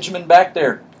get Benjamin back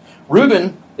there.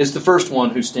 Reuben is the first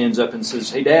one who stands up and says,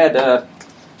 hey, Dad,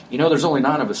 there's only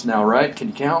 9 of us now, right? Can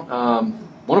you count?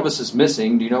 One of us is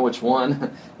missing. Do you know which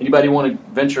one? Anybody want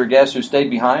to venture a guess who stayed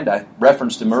behind? I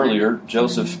referenced him earlier.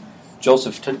 Joseph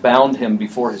bound him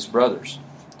before his brothers.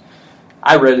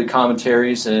 I read the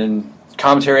commentaries, and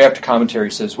commentary after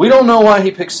commentary says, we don't know why he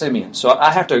picked Simeon. So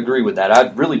I have to agree with that. I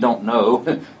really don't know.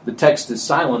 The text is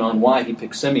silent on why he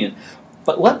picked Simeon.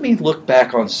 But let me look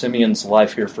back on Simeon's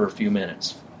life here for a few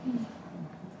minutes.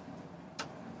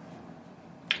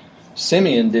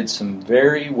 Simeon did some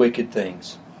very wicked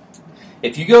things.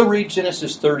 If you go read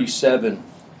Genesis 37,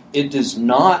 it does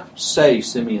not say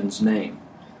Simeon's name,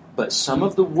 but some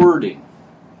of the wording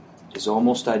is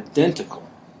almost identical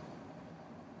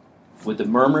with the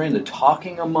murmuring, the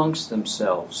talking amongst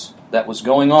themselves that was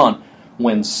going on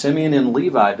when Simeon and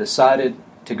Levi decided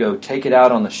to go take it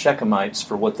out on the Shechemites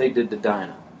for what they did to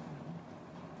Dinah.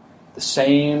 The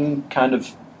same kind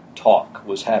of talk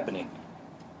was happening.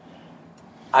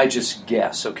 I just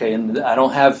guess, okay? And I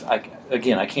don't have, I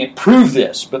can't prove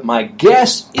this, but my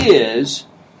guess is,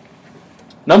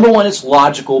 number one, it's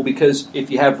logical, because if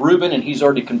you have Reuben and he's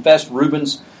already confessed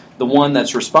Reuben's the one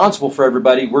that's responsible for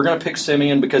everybody, we're going to pick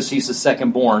Simeon because he's the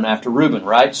second born after Reuben,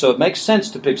 right? So it makes sense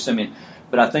to pick Simeon,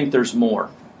 but I think there's more.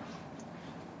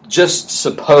 Just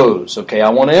suppose, okay? I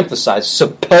want to emphasize,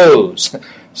 suppose.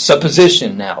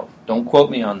 Supposition now. Don't quote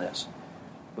me on this.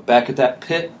 But back at that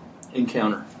pit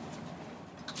encounter,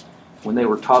 when they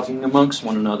were talking amongst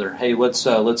one another, hey, let's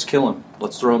kill him.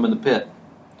 Let's throw him in the pit.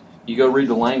 You go read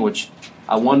the language.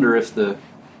 I wonder if the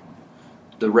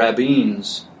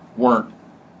rabbins weren't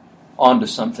onto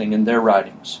something in their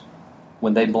writings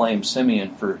when they blamed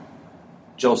Simeon for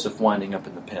Joseph winding up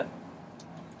in the pit.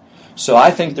 So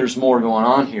I think there's more going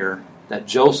on here, that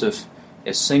Joseph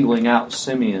is singling out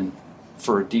Simeon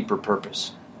for a deeper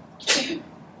purpose.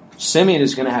 Simeon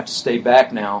is going to have to stay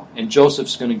back now, and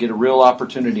Joseph's going to get a real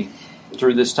opportunity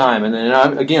through this time. And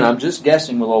then I'm just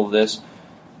guessing with all of this,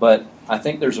 but I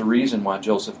think there's a reason why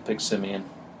Joseph picked Simeon.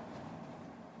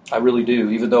 I really do,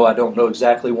 even though I don't know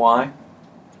exactly why.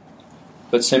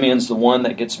 But Simeon's the one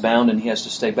that gets bound, and he has to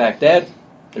stay back. Dad,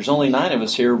 there's only 9 of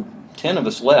us here, 10 of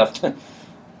us left.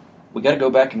 We got to go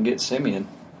back and get Simeon.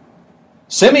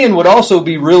 Simeon would also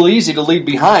be real easy to leave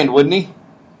behind, wouldn't he?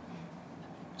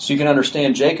 So you can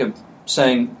understand Jacob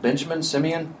saying, Benjamin,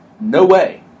 Simeon, no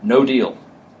way, no deal.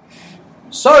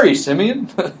 Sorry, Simeon.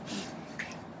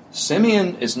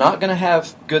 Simeon is not going to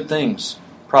have good things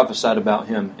prophesied about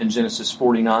him in Genesis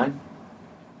 49.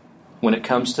 When it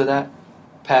comes to that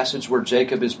passage where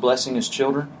Jacob is blessing his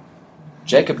children,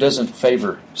 Jacob doesn't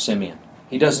favor Simeon.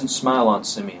 He doesn't smile on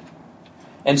Simeon.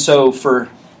 And so for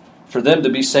them to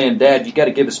be saying, Dad, you got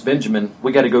to give us Benjamin,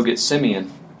 we got to go get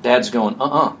Simeon, Dad's going,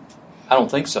 I don't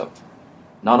think so.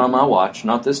 Not on my watch,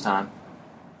 not this time.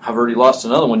 I've already lost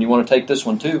another one, you want to take this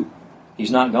one too? He's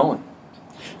not going.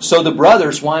 So the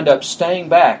brothers wind up staying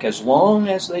back as long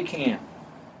as they can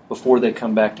before they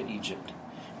come back to Egypt.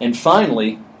 And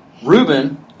finally,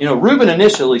 Reuben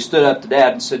initially stood up to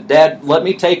Dad and said, Dad, let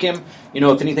me take him.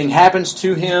 If anything happens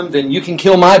to him, then you can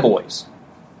kill my boys.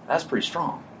 That's pretty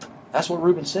strong. That's what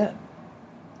Reuben said.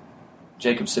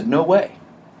 Jacob said, no way.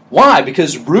 Why?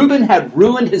 Because Reuben had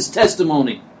ruined his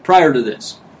testimony prior to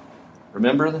this.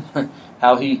 Remember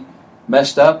how he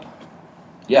messed up?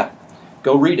 Yeah,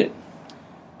 go read it.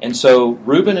 And so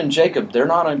Reuben and Jacob, they're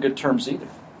not on good terms either.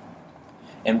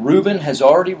 And Reuben has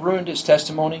already ruined his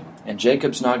testimony, and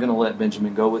Jacob's not going to let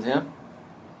Benjamin go with him.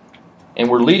 And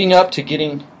we're leading up to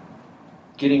getting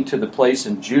to the place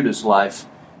in Judah's life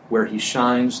where he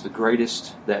shines the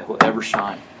greatest that will ever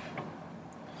shine.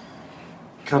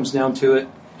 Comes down to it,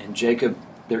 and Jacob,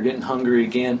 they're getting hungry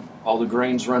again. All the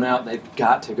grains run out. They've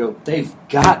got to go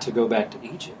back to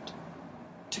Egypt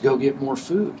to go get more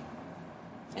food.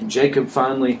 And Jacob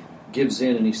finally gives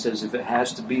in, and he says, if it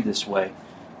has to be this way,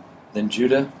 then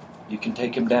Judah, you can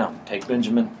take him down. Take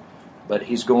Benjamin, but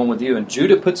he's going with you. And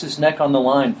Judah puts his neck on the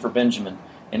line for Benjamin.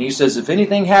 And he says, if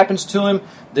anything happens to him,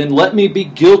 then let me be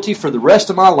guilty for the rest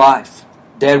of my life.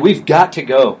 Dad, we've got to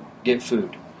go get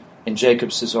food. And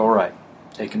Jacob says, all right,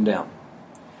 take him down.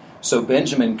 So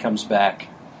Benjamin comes back,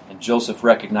 and Joseph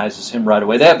recognizes him right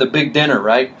away. They have the big dinner,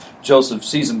 right? Joseph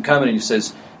sees him coming, and he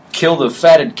says, kill the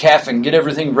fatted calf and get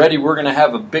everything ready. We're going to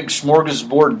have a big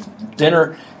smorgasbord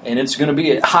dinner, and it's going to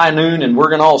be at high noon, and we're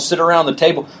going to all sit around the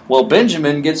table. Well,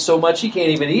 Benjamin gets so much he can't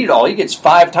even eat it all. He gets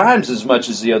 5 times as much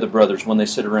as the other brothers when they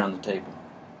sit around the table.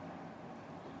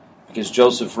 Because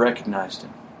Joseph recognized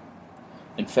him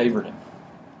and favored him.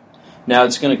 Now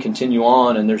it's going to continue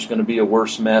on, and there's going to be a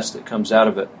worse mess that comes out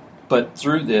of it. But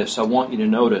through this, I want you to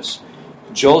notice,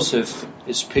 Joseph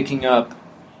is picking up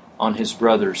on his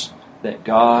brothers that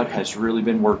God has really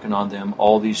been working on them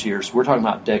all these years. We're talking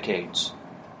about decades.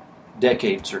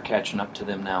 Decades are catching up to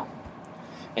them now.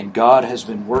 And God has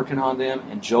been working on them,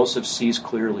 and Joseph sees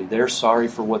clearly. They're sorry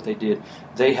for what they did.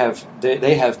 They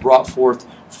have brought forth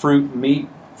fruit meet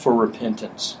for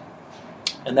repentance.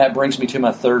 And that brings me to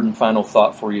my third and final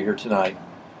thought for you here tonight.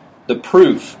 The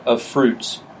proof of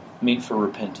fruits meet for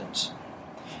repentance.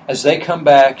 As they come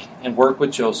back and work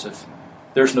with Joseph,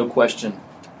 there's no question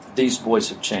these boys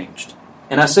have changed.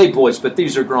 And I say boys, but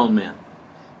these are grown men.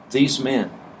 These men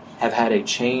have had a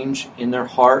change in their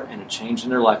heart and a change in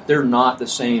their life. They're not the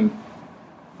same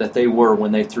that they were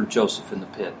when they threw Joseph in the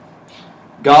pit.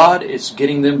 God is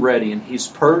getting them ready, and He's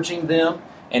purging them,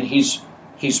 and He's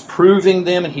proving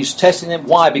them, and He's testing them.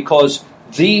 Why? Because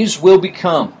these will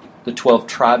become the 12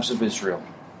 tribes of Israel.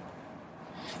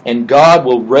 And God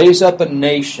will raise up a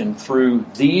nation through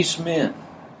these men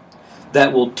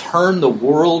that will turn the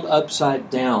world upside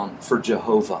down for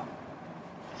Jehovah.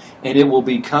 And it will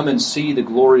be come and see the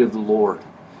glory of the Lord.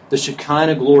 The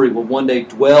Shekinah glory will one day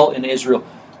dwell in Israel.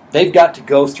 They've got to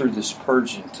go through this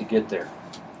purging to get there.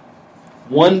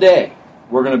 One day,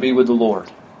 we're going to be with the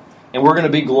Lord. And we're going to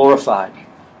be glorified.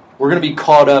 We're going to be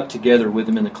caught up together with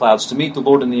Him in the clouds to meet the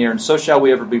Lord in the air, and so shall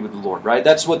we ever be with the Lord, right?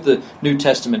 That's what the New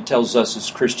Testament tells us as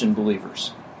Christian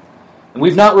believers. And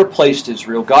we've not replaced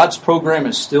Israel. God's program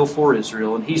is still for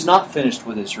Israel, and He's not finished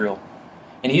with Israel.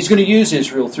 And He's going to use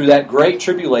Israel through that great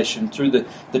tribulation, through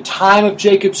the time of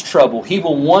Jacob's trouble. He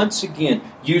will once again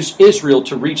use Israel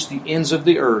to reach the ends of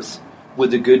the earth with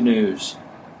the good news.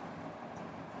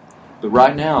 But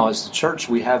right now, as the church,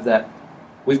 we've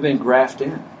been grafted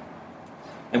in.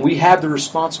 And we have the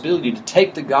responsibility to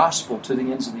take the gospel to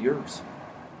the ends of the earth,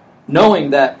 knowing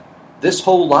that this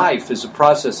whole life is a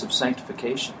process of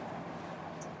sanctification.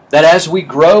 That as we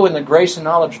grow in the grace and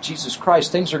knowledge of Jesus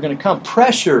Christ, things are going to come.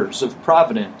 Pressures of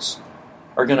providence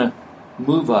are going to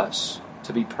move us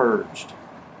to be purged.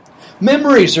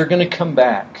 Memories are going to come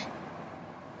back,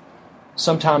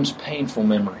 sometimes painful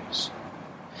memories,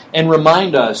 and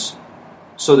remind us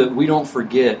so that we don't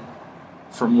forget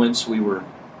from whence we were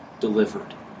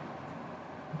delivered.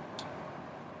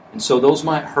 And so those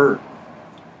might hurt,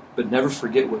 but never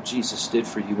forget what Jesus did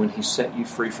for you when He set you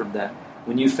free from that,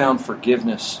 when you found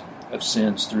forgiveness of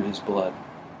sins through His blood.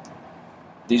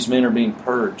 These men are being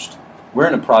purged. We're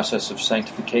in a process of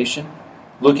sanctification,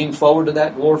 looking forward to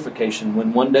that glorification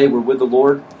when one day we're with the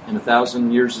Lord, and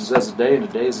 1,000 years is as a day, and a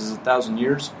day is as 1,000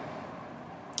 years.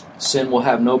 Sin will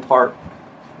have no part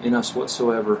in us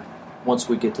whatsoever once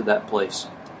we get to that place.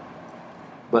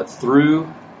 But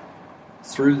through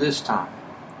this time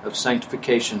of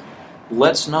sanctification,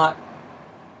 let's not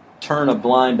turn a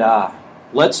blind eye.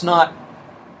 Let's not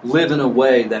live in a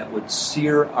way that would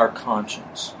sear our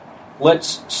conscience.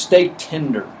 Let's stay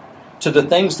tender to the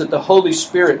things that the Holy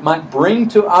Spirit might bring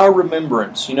to our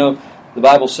remembrance. You know, the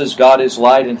Bible says God is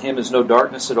light, in Him is no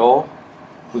darkness at all.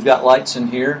 We've got lights in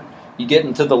here. You get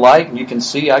into the light and you can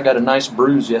see I got a nice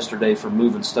bruise yesterday for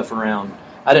moving stuff around.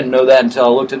 I didn't know that until I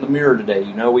looked in the mirror today.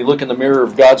 You know, we look in the mirror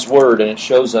of God's Word and it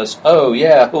shows us, oh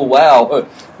yeah, oh wow,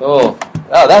 oh,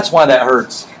 that's why that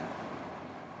hurts.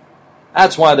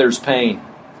 That's why there's pain.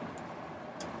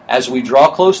 As we draw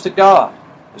close to God,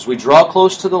 as we draw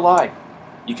close to the light,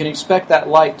 you can expect that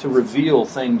light to reveal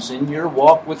things in your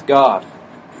walk with God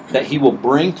that He will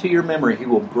bring to your memory, He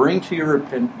will bring to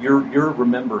your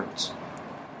remembrance.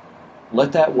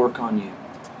 Let that work on you,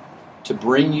 to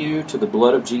bring you to the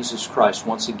blood of Jesus Christ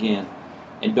once again.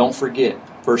 And don't forget,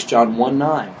 1 John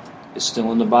 1:9 is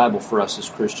still in the Bible for us as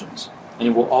Christians, and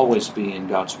it will always be in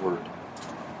God's Word.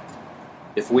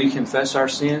 If we confess our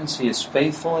sins, He is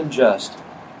faithful and just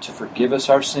to forgive us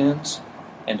our sins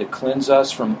and to cleanse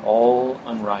us from all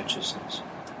unrighteousness.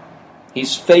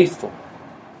 He's faithful.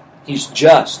 He's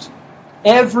just.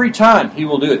 Every time He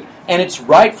will do it. And it's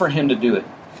right for Him to do it.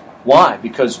 Why?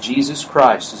 Because Jesus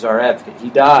Christ is our advocate. He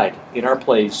died in our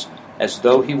place as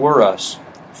though He were us,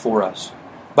 for us.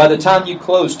 By the time you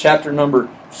close chapter number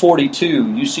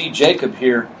 42, you see Jacob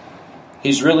here.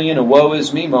 He's really in a woe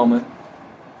is me moment.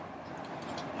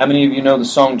 How many of you know the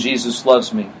song, Jesus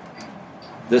Loves Me?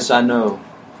 This I know,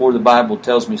 for the Bible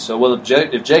tells me so. Well,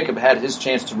 if Jacob had his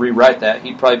chance to rewrite that,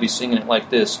 he'd probably be singing it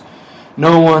like this.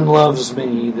 No one loves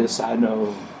me, this I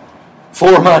know,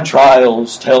 for my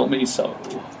trials tell me so.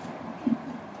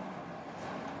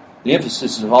 The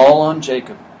emphasis is all on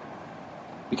Jacob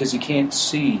because he can't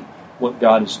see what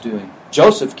God is doing.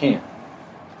 Joseph can,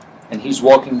 and he's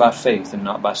walking by faith and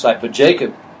not by sight. But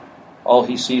Jacob, all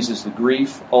he sees is the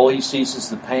grief, all he sees is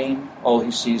the pain, all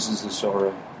he sees is the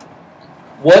sorrow.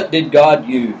 What did God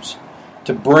use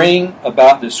to bring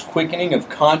about this quickening of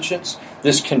conscience,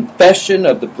 this confession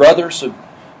of the brothers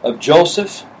of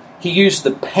Joseph? He used the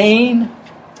pain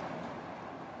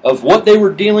of what they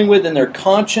were dealing with in their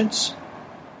conscience,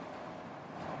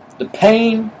 the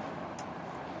pain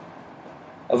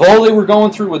of all they were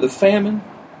going through with the famine,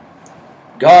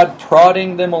 God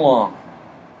prodding them along.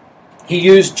 He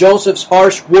used Joseph's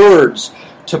harsh words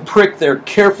to prick their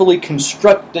carefully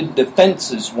constructed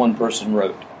defenses, one person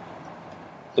wrote.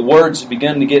 The words had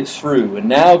begun to get through, and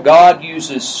now God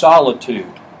uses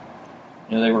solitude.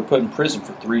 You know, they were put in prison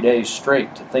for 3 days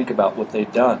straight to think about what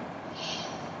they'd done.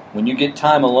 When you get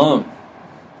time alone,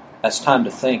 that's time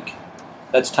to think.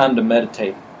 That's time to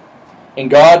meditate. And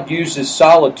God uses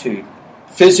solitude,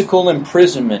 physical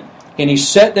imprisonment, and He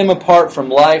set them apart from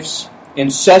life's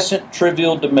incessant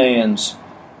trivial demands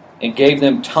and gave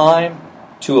them time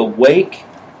to awake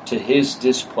to His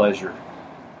displeasure.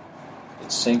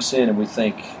 It sinks in and we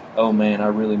think, oh man, I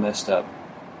really messed up.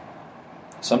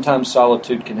 Sometimes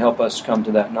solitude can help us come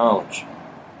to that knowledge.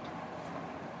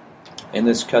 In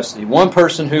this custody. One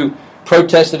person who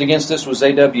protested against this was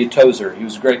A.W. Tozer. He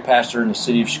was a great pastor in the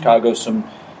city of Chicago some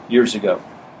years ago.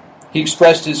 He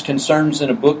expressed his concerns in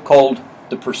a book called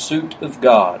The Pursuit of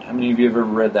God. How many of you have ever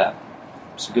read that?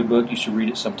 It's a good book. You should read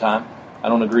it sometime. I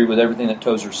don't agree with everything that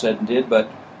Tozer said and did, but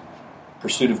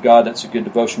Pursuit of God, that's a good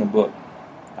devotional book.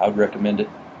 I would recommend it.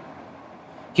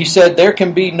 He said, there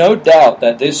can be no doubt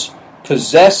that this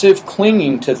possessive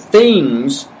clinging to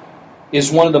things is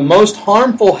one of the most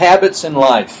harmful habits in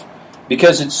life.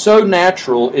 Because it's so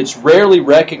natural, it's rarely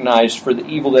recognized for the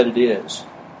evil that it is.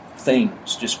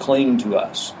 Things just cling to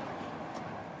us.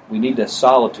 We need that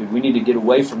solitude. We need to get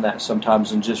away from that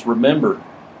sometimes and just remember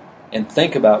and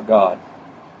think about God.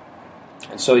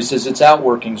 And so he says its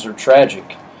outworkings are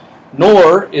tragic.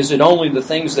 Nor is it only the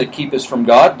things that keep us from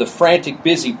God. The frantic,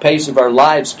 busy pace of our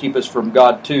lives keep us from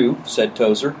God too, said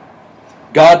Tozer.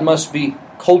 God must be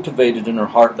cultivated in our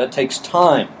heart. That takes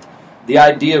time. The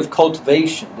idea of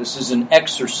cultivation. This is an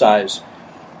exercise.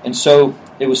 And so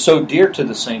it was so dear to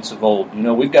the saints of old. You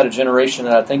know, we've got a generation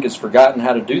that I think has forgotten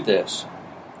how to do this.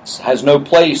 It has no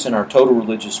place in our total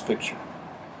religious picture.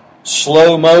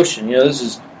 Slow motion. You know,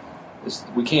 this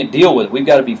we can't deal with it. We've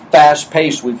got to be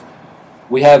fast-paced.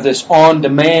 We have this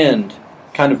on-demand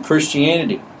kind of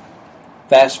Christianity.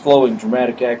 Fast-flowing,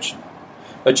 dramatic action.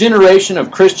 A generation of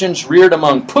Christians reared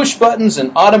among push buttons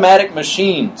and automatic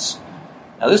machines.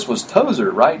 Now, this was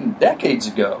Tozer writing decades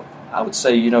ago. I would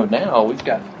say, now we've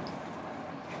gone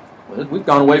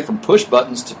away from push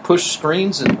buttons to push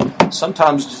screens and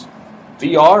sometimes just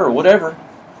VR or whatever.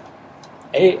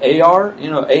 AR,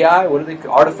 AI, what do they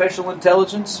call artificial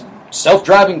intelligence?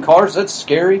 Self-driving cars, that's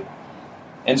scary.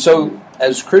 And so,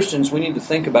 as Christians, we need to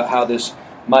think about how this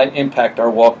might impact our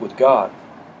walk with God.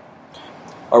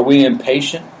 Are we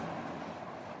impatient?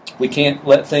 We can't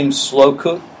let things slow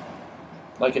cook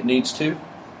like it needs to.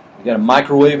 We got to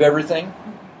microwave everything.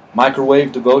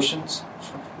 Microwave devotions.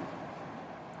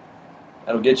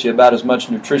 That'll get you about as much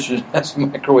nutrition as a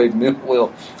microwave meal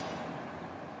will.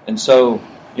 And so,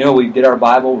 we get our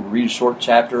Bible, read a short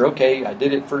chapter. Okay, I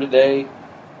did it for today.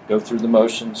 Go through the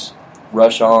motions.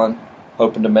 Rush on,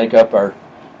 hoping to make up our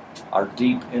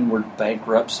deep inward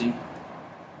bankruptcy.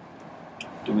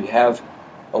 Do we have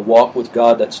a walk with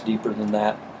God that's deeper than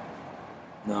that?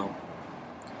 No.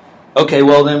 Okay,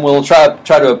 well then we'll try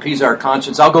to appease our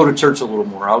conscience. I'll go to church a little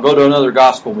more. I'll go to another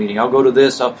gospel meeting. I'll go to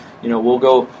this. We'll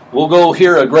go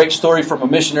hear a great story from a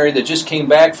missionary that just came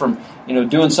back from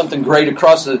doing something great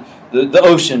across the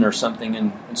ocean or something,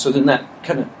 and so then that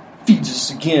kind of feeds us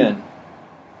again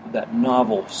with that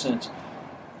novel sense.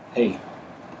 Hey,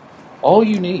 all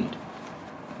you need,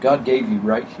 God gave you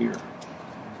right here.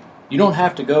 You don't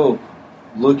have to go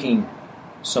looking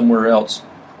somewhere else.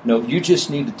 No, you just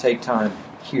need to take time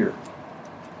here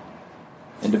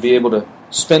and to be able to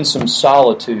spend some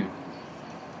solitude,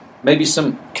 maybe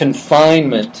some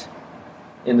confinement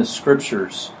in the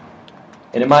Scriptures.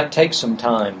 And it might take some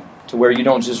time to where you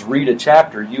don't just read a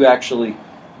chapter, you actually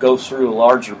go through a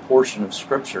larger portion of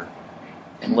Scripture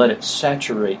and let it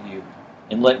saturate you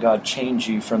and let God change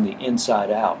you from the inside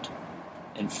out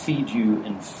and feed you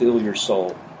and fill your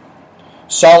soul.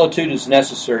 Solitude is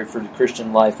necessary for the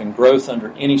Christian life and growth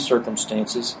under any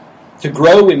circumstances. To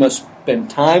grow, we must spend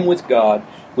time with God.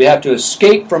 We have to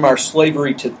escape from our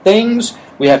slavery to things.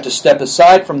 We have to step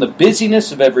aside from the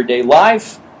busyness of everyday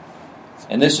life.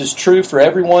 And this is true for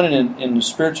everyone in the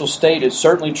spiritual state. It's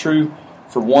certainly true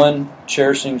for one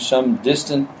cherishing some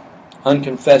distant,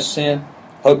 unconfessed sin,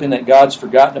 hoping that God's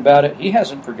forgotten about it. He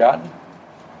hasn't forgotten.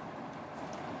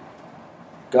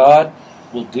 God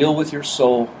will deal with your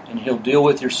soul, and He'll deal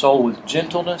with your soul with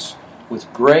gentleness,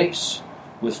 with grace,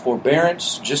 with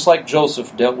forbearance, just like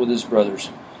Joseph dealt with his brothers.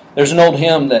 There's an old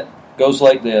hymn that goes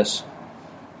like this.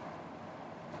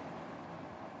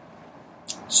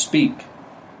 Speak,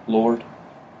 Lord,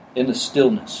 in the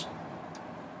stillness,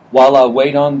 while I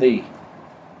wait on Thee.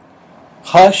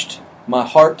 Hushed my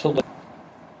heart to listen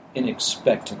in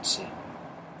expectancy.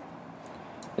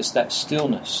 It's that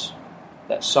stillness,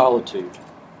 that solitude.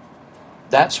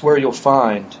 That's where you'll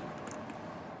find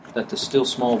that the still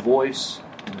small voice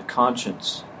and the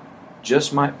conscience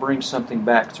just might bring something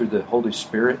back through the Holy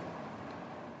Spirit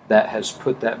that has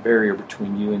put that barrier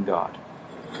between you and God.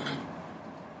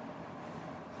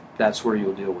 That's where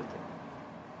you'll deal with it.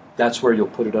 That's where you'll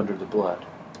put it under the blood.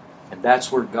 And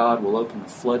that's where God will open the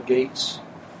floodgates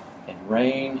and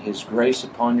rain His grace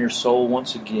upon your soul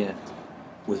once again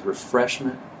with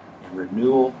refreshment and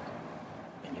renewal.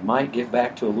 And you might get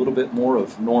back to a little bit more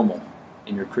of normal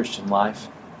in your Christian life.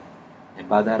 And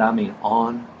by that I mean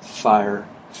on fire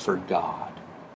for God.